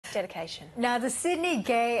Dedication. Now, the Sydney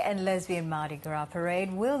Gay and Lesbian Mardi Gras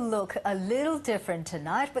Parade will look a little different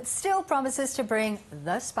tonight, but still promises to bring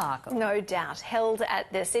the sparkle. No doubt. Held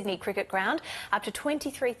at the Sydney Cricket Ground, up to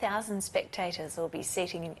 23,000 spectators will be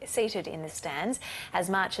seated in the stands as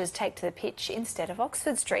marchers take to the pitch instead of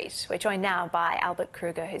Oxford Street. We're joined now by Albert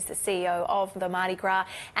Kreuger, who's the CEO of the Mardi Gras,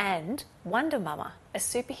 and Wonder Mama, a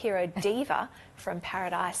superhero diva from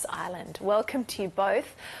Paradise Island. Welcome to you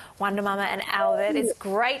both, Wonder Mama and Albert. It's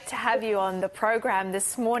great to have you on the program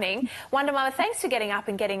this morning. Wonder Mama, thanks for getting up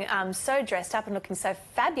and getting so dressed up and looking so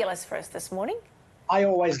fabulous for us this morning. I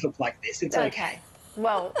always look like this. It's okay.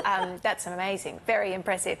 Well, that's amazing. Very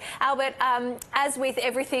impressive. Albert, as with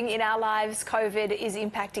everything in our lives, COVID is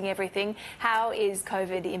impacting everything. How is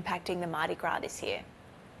COVID impacting the Mardi Gras this year?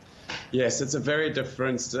 Yes, it's a very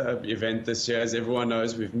different event this year. As everyone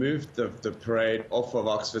knows, we've moved the parade off of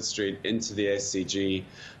Oxford Street into the SCG,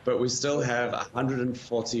 but we still have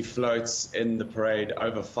 140 floats in the parade,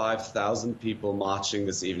 over 5,000 people marching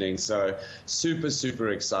this evening. So super,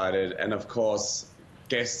 super excited. And of course,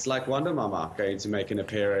 guests like Wonder Mama going to make an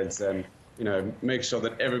appearance and, you know, make sure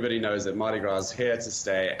that everybody knows that Mardi Gras is here to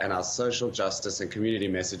stay and our social justice and community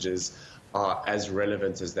messages are as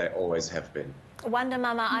relevant as they always have been. Wonder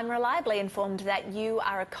Mama, I'm reliably informed that you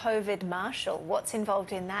are a COVID marshal. What's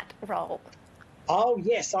involved in that role? Oh,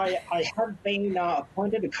 yes, I have been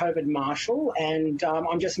appointed a COVID marshal, and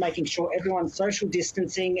I'm just making sure everyone's social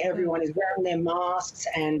distancing, everyone is wearing their masks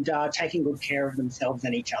and taking good care of themselves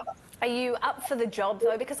and each other. Are you up for the job,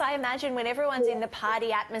 though? Because I imagine when everyone's in the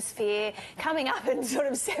party atmosphere, coming up and sort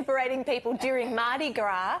of separating people during Mardi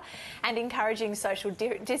Gras and encouraging social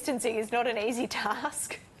distancing is not an easy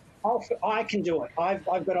task. I can do it. I've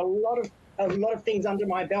got a lot of things under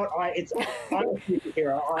my belt. I'm a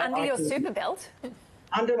superhero. Under your super belt?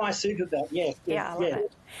 Under my super belt, yes. Yeah, I love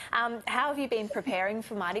it. How have you been preparing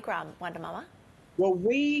for Mardi Gras, Wonder Mama? Well,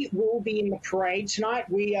 we will be in the parade tonight.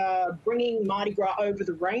 We are bringing Mardi Gras over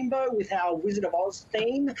the rainbow with our Wizard of Oz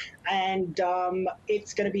theme, and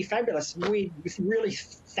it's going to be fabulous. We're really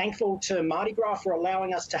thankful to Mardi Gras for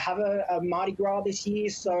allowing us to have a Mardi Gras this year,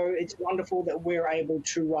 so it's wonderful that we're able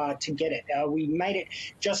to get it. We made it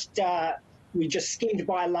we just skimmed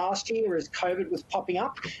by last year as COVID was popping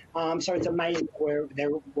up, so it's amazing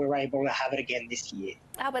that we're able to have it again this year.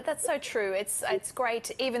 Albert, that's so true. It's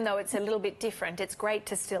great, even though it's a little bit different, it's great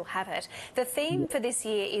to still have it. The theme for this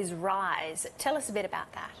year is Rise. Tell us a bit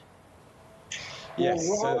about that. Yes,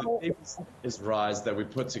 so the theme is Rise that we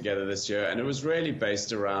put together this year, and it was really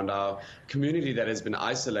based around our community that has been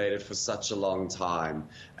isolated for such a long time,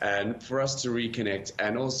 and for us to reconnect,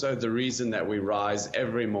 and also the reason that we rise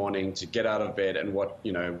every morning to get out of bed and what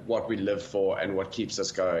we live for and what keeps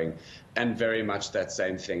us going, and very much that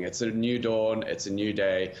same thing. It's a new dawn, it's a new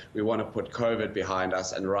day. We want to put COVID behind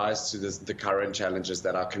us and rise to the current challenges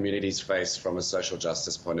that our communities face from a social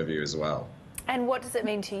justice point of view as well. And what does it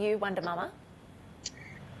mean to you, Wonder Mama?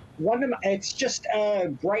 It's just a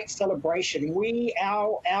great celebration.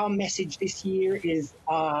 Our message this year is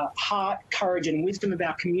heart, courage and wisdom of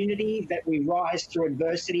our community, that we rise through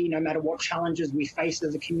adversity no matter what challenges we face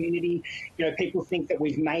as a community. You know, people think that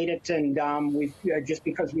we've made it and just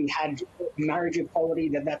because we had marriage equality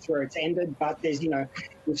that's where it's ended, but there's,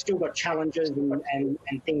 we've still got challenges and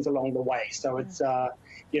things along the way. So it's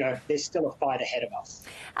there's still a fight ahead of us.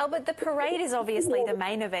 Albert, the parade is obviously the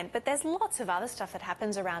main event, but there's lots of other stuff that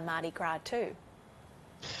happens around Mardi Gras too.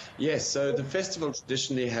 Yes, so the festival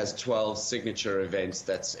traditionally has 12 signature events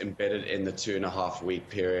that's embedded in the 2.5-week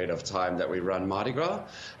period of time that we run Mardi Gras.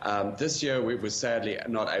 This year we were sadly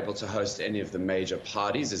not able to host any of the major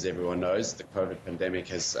parties. As everyone knows, the COVID pandemic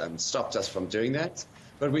has stopped us from doing that.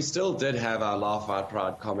 But we still did have our Laugh Out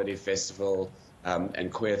Proud Comedy Festival,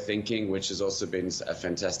 and Queer Thinking, which has also been a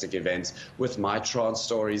fantastic event with my trans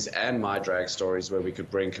stories and my drag stories, where we could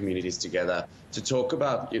bring communities together to talk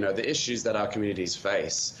about, the issues that our communities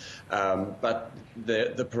face. But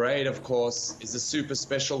the parade, of course, is a super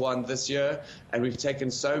special one this year, and we've taken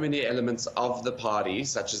so many elements of the party,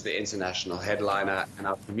 such as the international headliner and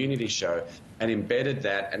our community show, and embedded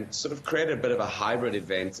that and sort of created a bit of a hybrid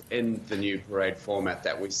event in the new parade format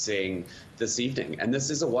that we're seeing this evening. And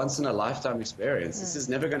this is a once-in-a-lifetime experience. This is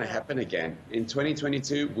never going to happen again. In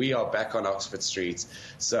 2022, we are back on Oxford Street.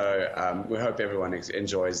 So we hope everyone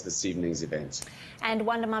enjoys this evening's event. And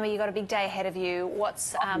Wonder Mama, you've got a big day ahead of you.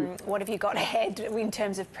 What have you got ahead in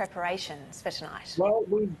terms of preparations for tonight? Well,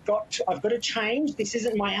 I've got to change. This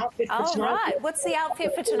isn't my outfit for tonight. Oh, right. What's the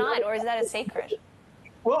outfit for tonight, or is that a secret?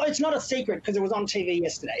 Well, it's not a secret because it was on TV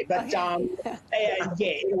yesterday, but yeah,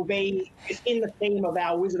 it'll be in the theme of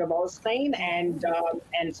our Wizard of Oz theme, and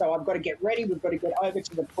so I've got to get ready. We've got to get over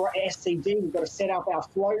to the SCD. We've got to set up our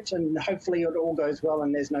float, and hopefully it all goes well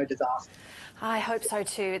and there's no disaster. I hope so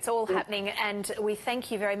too. It's all happening, and we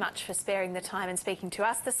thank you very much for sparing the time and speaking to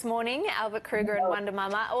us this morning. Albert Kreuger and Wonder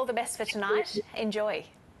Mama, all the best for tonight. Enjoy.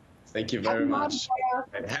 Thank you very much.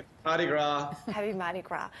 And happy Mardi Gras. Happy Mardi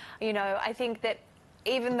Gras. You know, I think that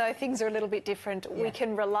even though things are a little bit different, we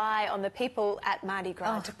can rely on the people at Mardi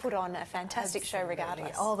Gras to put on a fantastic show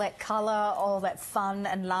regardless. All that colour, all that fun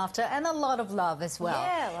and laughter, and a lot of love as well.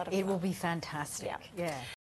 Yeah, a lot of love. It will be fantastic. Yeah.